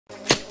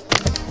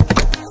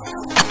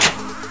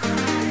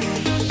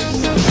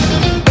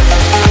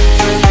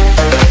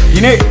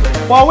ဒီနေ့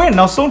Huawei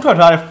နောက်ဆုံးထွက်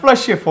ထားတဲ့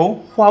flagship phone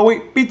Huawei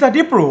P30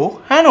 Pro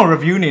hand-on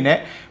review အနေနဲ့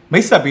မိ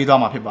တ်ဆက်ပေးသွား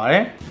မှာဖြစ်ပါတ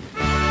ယ်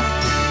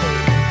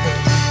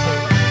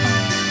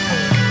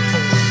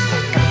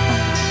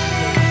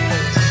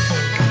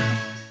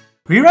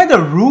Rewrite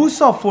the rules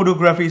of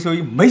photography ဆို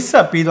ပြီးမိတ်ဆ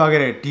က်ပေးသွား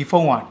ခဲ့တဲ့ဒီဖု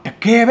န်းကတ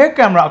ကယ်ပဲက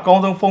င်မရာအကော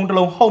င်းဆုံးဖုန်းတစ်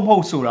လုံးဟုတ်မဟု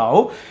တ်ဆိုတာ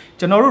ကို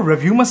ကျွန်တော်တို့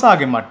review မစ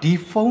ခင်မှာဒီ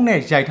ဖုန်းနဲ့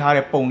ရိုက်ထား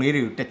တဲ့ပုံလေး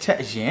တွေကိုတစ်ချက်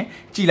အရင်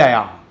ကြည့်လိုက်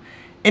အောင်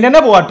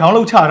internet ပေါ်က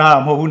download ချထားတာ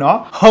မဟုတ်ဘူးเนาะ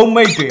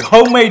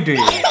homemade တွေ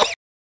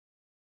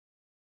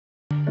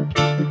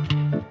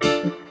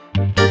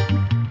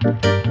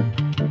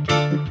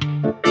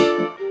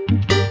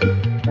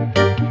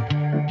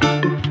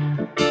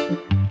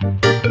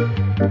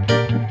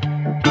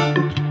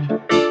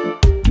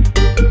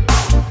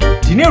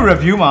ဒီနေ့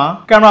review မှာ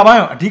ကင်မရာပို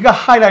င်းကိုအဓိက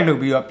highlight လုပ်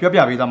ပြီးတော့ပြောပြ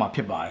ပေးသွားမှာဖြ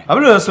စ်ပါတယ်။ဘာဖြ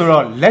စ်လို့လဲဆို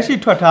တော့လက်ရှိ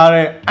ထွက်ထား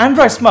တဲ့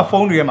Android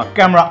smartphone တွေထဲမှာက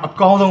င်မရာအ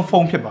ကောင်းဆုံးဖု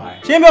န်းဖြစ်ပါတယ်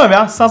။ရှင်းပြောရင်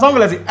ဗျာ Samsung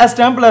Galaxy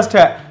S10 Plus ထ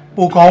က်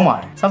ပိုကောင်းပါတ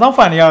ယ်။ Samsung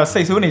fan တွေကတော့စိ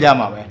တ်ဆိုးနေကြ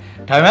မှာပဲ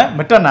။ဒါပေမဲ့မ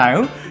တက်နိုင်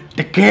ဘူး။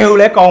တကယ်ကို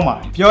လည်းကောင်းပါတ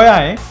ယ်။ပြောရ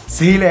ရင်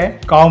ဈေးလည်း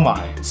ကောင်းပါ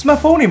တယ်။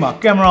 smartphone တွေမှာ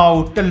ကင်မရာ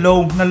ကိုတစ်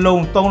လုံး၊နှစ်လုံး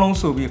၊သုံးလုံး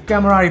ဆိုပြီးက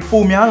င်မရာတွေ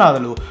ပိုများလာတ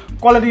ယ်လို့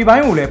quality ဘို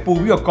င်းကိုလည်းပို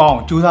ပြီးတော့ကောင်းအော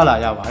င်ကြိုးစားလာ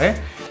ရပါတယ်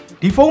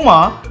။ဒီဖုန်းမှာ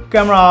က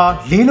င်မရာ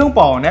၄လုံး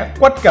ပေါအောင်နဲ့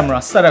quad camera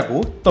setup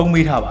ကိုသုံး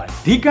ပေးထားပါတယ်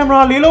ဒီကင်မ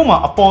ရာ၄လုံးမှာ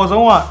အပေါ်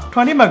ဆုံးက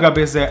20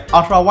 megapixel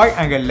ultra wide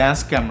angle lens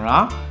camera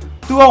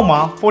သူ့အောက်မှာ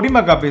40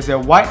 megapixel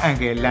wide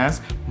angle lens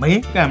main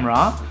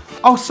camera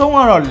အောက်ဆုံးက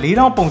တော့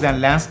4000ပုံစံ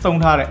lens သုံး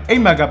ထားတဲ့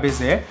8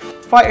 megapixel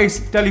 5x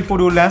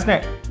telephoto lens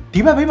နဲ့ဒီ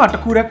ဘက်ဘေးမှာတ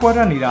စ်ခုတည်းကွဲ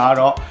ထွက်နေတာက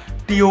တော့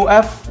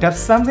TOF depth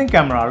sensing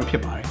camera လို့ဖြ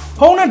စ်ပါတယ်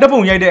ဖုန်းနဲ့ဓာတ်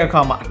ပုံရိုက်တဲ့အ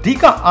ခါမှာအဓိ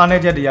ကအားန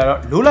ည်းချက်တွေကတော့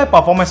low light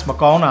performance မ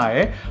ကောင်းတာရ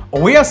ယ်အ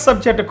ဝေးက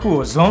subject တစ်ခု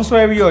ကို zoom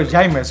ဆွဲပြီးတော့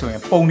ရိုက်မယ်ဆိုရ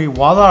င်ပုံတွေ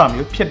ဝါးသွားတာ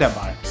မျိုးဖြစ်တတ်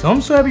ပါတယ် zoom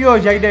ဆွဲပြီးတော့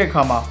ရိုက်တဲ့အ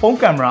ခါမှာဖုန်း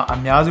ကင်မရာအ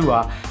များစုဟာ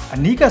အ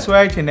နီးကဆွဲ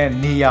ရိုက်ချင်တဲ့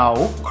နေရာ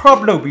ကို crop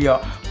လုပ်ပြီး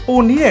တော့ပုံ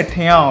နီးတဲ့ထ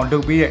င်အောင်လု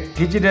ပ်ပြီးတဲ့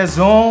digital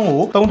zoom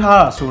ကိုသုံးထား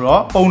တာဆို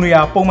တော့ပုံတွေက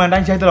ပုံမှန်တို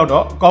င်းရိုက်တဲ့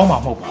တော့ကောင်းမှာ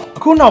မဟုတ်ပါဘူး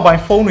အခုနောက်ပို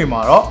င်းဖုန်းတွေ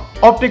မှာတော့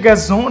optical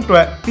zoom အတွ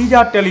က်တိကျ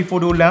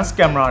telephoto lens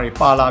camera တွေ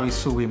ပါလာပြီး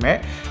ဆိုပေမဲ့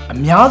အ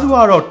များစုက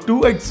တော့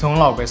 2x zoom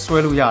လောက်ပဲဆွဲ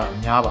လို့ရတာ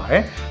များပါတ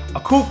ယ်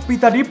အခု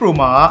P30 Pro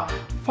မှာ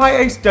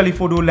 5x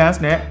telephoto lens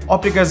နဲ့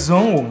optical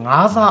zoom ကို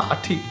9ဆအ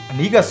ထိအ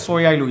နီးကဆွဲ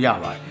ရိုက်လို့ရ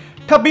ပါတယ်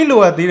ထပ်ပြီး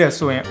လိုအပ်သေးတယ်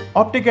ဆိုရင်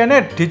optical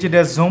နဲ့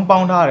digital zoom ပေါ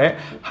င်းထားတဲ့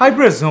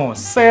hybrid zoom ကို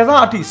10ဆ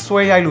အထိ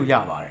ဆွဲရိုက်လို့ရ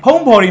ပါတယ်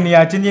home body နေ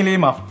ရာချင်းချင်းလေး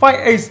မှာ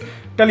 5x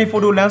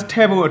telephoto lens ထ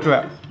ည့်ဖို့အတွ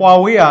က်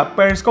Huawei က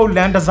periscope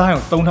lens design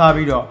ကိုသုံးထား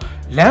ပြီးတော့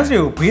lens တွေ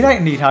ကိုဘေးတိုင်း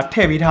အနေထားထ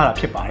ည့်ပေးထားတာ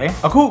ဖြစ်ပါတယ်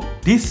အခု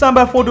ဒီ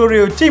sample photo တွေ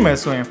ကိုကြည့်မယ်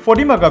ဆိုရင်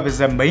40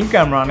 megapixel main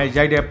camera နဲ့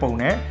ရိုက်တဲ့ပုံ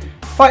နဲ့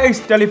 5x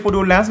telephoto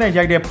lens နဲ့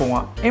ရိုက်တဲ့ပုံက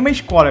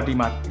image quality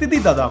မှာတိတိ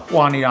တသာ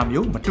ကွာနေတာ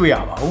မျိုးမတွေ့ရ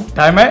ပါဘူး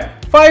ဒါပေမဲ့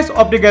 5x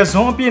optical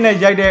zoom အပြည့်နဲ့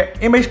ရိုက်တဲ့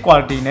image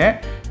quality နဲ့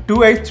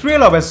 2x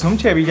 3 လောက်ပဲ zoom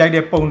ချဲ့ပြီးရိုက်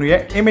တဲ့ပုံတွေ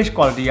ရဲ့ image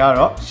quality က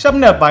တော့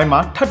sharpness ဘိုင်းမှာ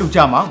ထပ်တူကြ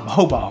မှာမ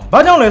ဟုတ်ပါဘူး။ဘာ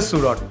ကြောင့်လဲ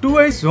ဆိုတော့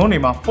 2x zoom တွေ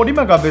မှာ40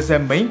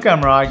 megapixel main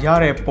camera ရ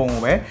တဲ့ပုံ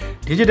ကိုပဲ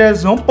digital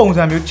zoom ပုံ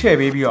စံမျိုးချဲ့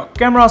ပေးပြီးတော့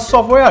camera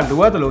software ကလို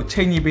အပ်တယ်လို့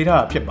ချိန်ညီပေးထား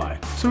တာဖြစ်ပါတယ်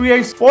။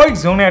 3x 4x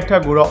zoom နဲ့အထ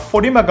က်ကိုတော့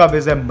40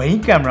 megapixel main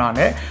camera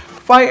နဲ့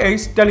 5x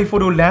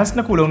telephoto lens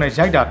နှစ်ခုလုံးနဲ့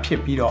ရိုက်တာဖြစ်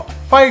ပြီးတော့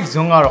 5x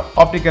zoom ကတော့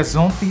optical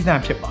zoom သီးသ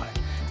န့်ဖြစ်ပါတယ်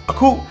။အ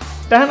ခု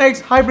 10x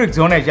hybrid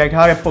zoom နဲ့ရိုက်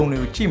ထားတဲ့ပုံတွေ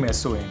ကိုကြည့်မယ်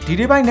ဆိုရင်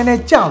ဒီဘိုင်းနည်းန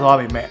ည်းကျသွား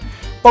ပေမဲ့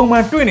ပုံမှ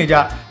န်တွေ့နေကြ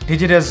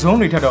digital zoom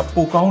တွေထက်တော့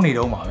ပိုကောင်းနေ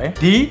တော့မှာပဲ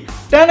ဒီ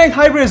 10x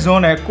hybrid zoom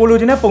နဲ့ကိုလို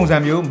ချင်တဲ့ပုံစံ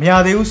မျိုးမရ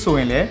သေးဘူးဆိုရ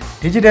င်လည်း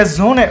digital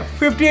zoom နဲ့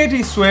50x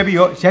ဆွဲပြီး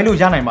တော့ရိုက်လို့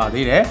ရနိုင်ပါ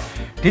သေးတယ်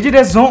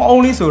digital zoom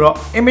only ဆိုတော့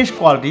image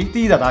quality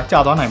တိတိကျကျကျ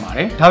သွားနိုင်ပါတ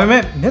ယ်ဒါပေ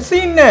မဲ့မျက်စိ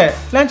နဲ့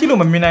လှမ်းကြည့်လို့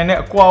မမြင်နိုင်တဲ့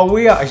အကွာအ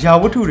ဝေးကအရာ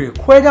ဝတ္ထုတွေ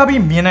ခွဲခြား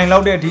ပြီးမြင်နိုင်လော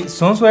က်တဲ့အထိ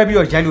zoom ဆွဲပြီး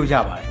တော့ရိုက်လို့ရ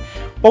ပါတယ်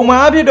ပုံမှ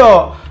န်အဖြစ်တော့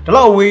ဒီ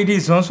လောက်အဝေးအထိ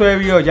zoom ဆွဲ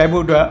ပြီးတော့ရိုက်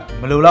ဖို့အတွက်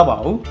မလိုတော့ပါ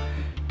ဘူး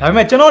ဒါပေ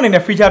မဲ့ကျွန်တော်အနေ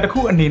နဲ့ feature တစ်ခု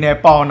အနေနဲ့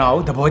ပေါအောင်တာ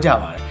ကိုသဘောကျ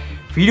ပါတယ်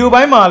ဗီဒီယို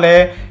ပိုင်းမှာလ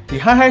ည်းဒီ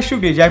high shoot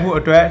တွေရိုက်ဖို့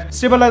အတွက်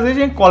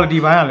stabilization quality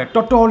ဘိုင်းကလည်း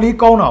တော်တော်လေး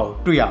ကောင်းတာကို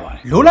တွေ့ရပါတယ်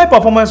low light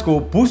performance ကို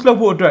boost လုပ်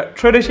ဖို့အတွက်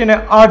traditional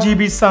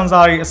RGB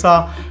sensor တွေအစား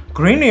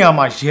green နေရာ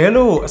မှာ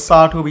yellow ကိုအ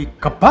စားထိုးပြီး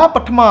ကမ္ဘာပ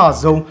ထမ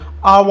ဆုံး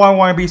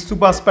RYYB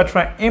super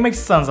spectrum image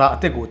sensor အ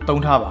သစ်ကို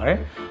သုံးထားပါတယ်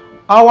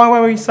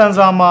RYYB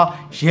sensor မှာ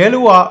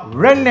yellow က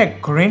red နဲ့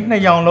green နှ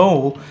စ်ရောင်လုံး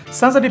ကို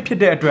sensitive ဖြစ်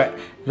တဲ့အတွက်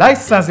light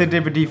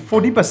sensitivity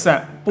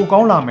 40% ပိုကော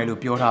င်းလာမယ်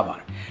လို့ပြောထားပါတ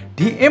ယ်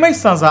ဒီ image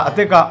sensor အသ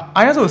စ်က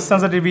ISO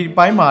sensitivity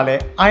ပိုင်းမှာလ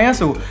ည်း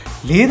ISO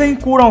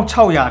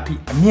 49600အထိ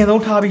အမြင့်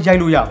ဆုံးထားပြီးရိုက်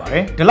လို့ရပါတ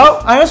ယ်ဒီလောက်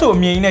ISO အ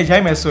မြင့်ကြီးနဲ့ရို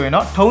က်မယ်ဆိုရင်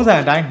တော့ထုံးစံ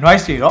အတိုင်း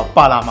noise တွေတော့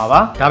ပါလာမှာပါ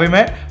ဒါပေ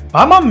မဲ့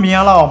ဘာမှမမြ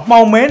င်လောက်အောင်မှော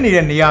င်မဲနေ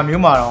တဲ့နေရာ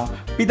မျိုးမှာတော့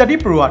P30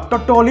 Pro က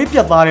တော်တော်လေးပြ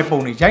တ်သားတဲ့ပုံ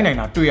တွေရိုက်နိုင်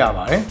တာတွေ့ရ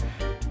ပါတယ်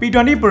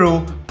P20 Pro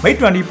Mate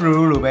 20 Pro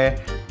လို့ပဲ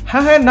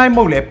handheld night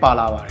mode လည်းပါ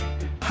လာပါတယ်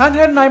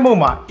handheld night mode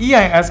မှာ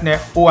EIS နဲ့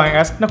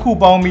OIS နှစ်ခု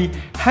ပေါင်းပြီး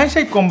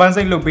handshake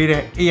compensate လုပ်ပေး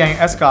တဲ့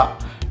AIS က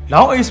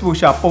long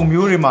exposure ပုံ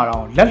မျိုးတွေမှာ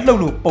တော့လက်လှုပ်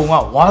လို့ပုံက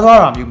ဝါးသွား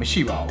တာမျိုးမ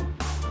ရှိပါဘူး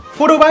။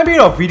 photo ပိုင်းပြီး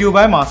တော့ video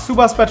ပိုင်းမှာ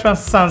super spectrum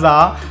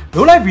sensor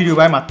low light video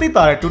ပိုင်းမှာသိ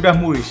တာတဲ့တိုးတက်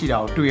မှုတွေရှိတာ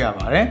ကိုတွေ့ရ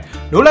ပါတယ်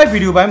။ low light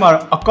video ပိုင်းမှာ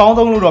တော့အကောင်း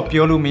ဆုံးလို့တော့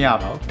ပြောလို့မရ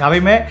ပါဘူး။ဒါပေ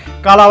မဲ့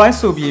color ပိုင်း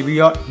ဆိုပြီး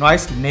တော့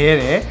noise နည်း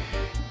တယ်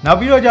။နောက်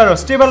ပြီးတော့ကျတော့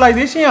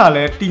stabilization ကလ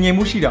ည်းတည်ငြိမ်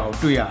မှုရှိတာကို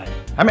တွေ့ရတယ်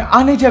။ ဒါပေမဲ့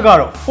အားနည်းချက်က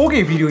တော့ 4K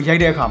ဗီဒီယိုရို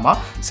က်တဲ့အခါမှာ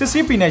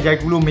 60p နဲ့ရိုက်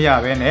ကူးလို့မရ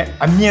ဘဲနဲ့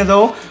အမြင့်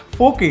ဆုံး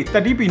 4K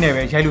 30p နဲ့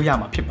ပဲရိုက်လို့ရ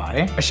မှာဖြစ်ပါတ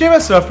ယ်။အရှိမ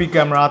selfie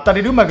camera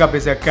 32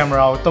 megapixel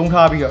camera ကိုသုံး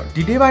ထားပြီးတော့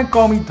ဒီဒေးပိုင်း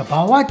ကောင်းပြီးသဘာ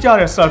ဝကျ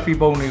တဲ့ selfie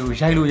ပုံတွေကို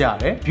ရိုက်လို့ရ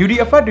တယ်။ beauty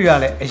effect တွေက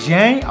လည်းအရ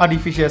င်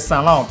artificial ဆ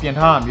န်လောက်အောင်ပြင်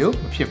ထားတာမျိုး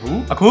မဖြစ်ဘူး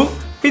။အခု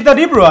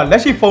P30 Pro ကလ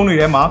က်ရှိဖုန်းတွေ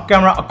ထဲမှာက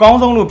င်မရာအကောင်း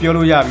ဆုံးလို့ပြော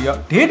လို့ရပြီးတော့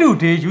day to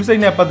day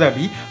usage နဲ့ပတ်သက်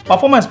ပြီး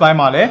performance ပိုင်း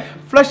မှာလည်း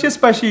flagship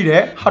spec ရှိ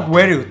တဲ့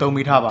hardware တွေကိုသုံး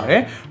မိထားပါတ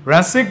ယ်။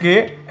 RAM 6GB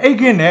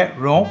 8GB နဲ့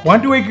ROM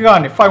 128GB က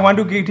နေ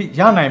 512GB အထိ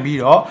ရနိုင်ပြီး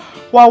တော့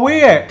Huawei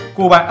ရဲ့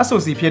ကိုယ်ပိုင်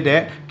SoC ဖြစ်တဲ့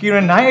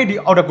Kirin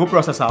 980 octa-core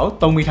processor ကို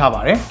သုံးမိထား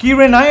ပါတယ်။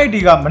 Kirin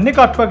 980 ကမနစ်က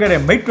ထွက်ခဲ့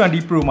တဲ့ Mate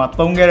 20 Pro မှာ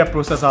သုံးခဲ့တဲ့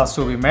processor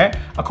ဆိုပေမဲ့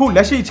အခုလ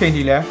က်ရှိအချိန်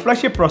ထိလည်း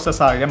flagship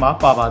processor တွေထဲမှာ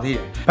ပါသေးတ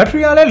ယ်။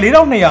 battery ကလည်း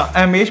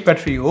 4200 mAh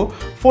battery ကို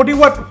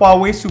 40W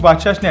Huawei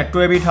supercharge နဲ့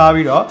တွဲပေးထား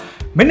ပြီးတော့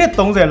မိနစ်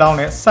30လောက်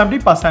နဲ့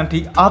 70% ထိ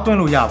အားသွင်း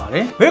လို့ရပါတ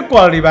ယ်။ build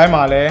quality ဘိုင်း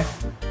မှာလည်း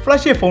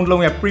flagship ဖုန်းတစ်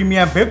လုံးရဲ့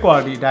premium build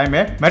quality အတိုင်း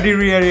ပဲ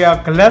material တွေက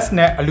glass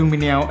နဲ့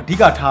aluminum ကိုအဓိ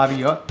ကထား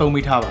ပြီးတော့သုံး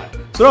မိထားပါတယ်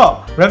။ဆိုတော့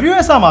review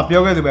ရဲ့အစမှာ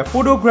ပြောခဲ့သူပဲ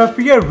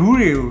photography ရဲ့ rule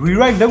တွေကို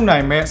rewrite လုပ်နို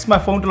င်မဲ့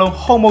smartphone တစ်လုံး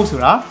ဟုတ်မဟုတ်ဆို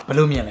တာဘယ်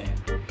လိုမြင်လဲ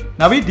။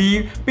နောက်ပြီးဒီ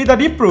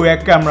P30 Pro ရဲ့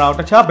camera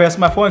ကိုတခြား best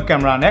smartphone ရဲ့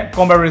camera နဲ့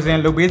comparison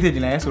လုပ်ပေးစေချ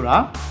င်လဲဆိုတာ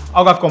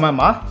အောက်က comment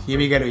မှာရေး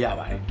ပေးခဲ့လို့ရ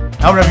ပါတယ်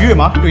။နောက် review တွေ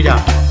မှာတွေ့ကြပါ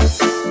မယ်။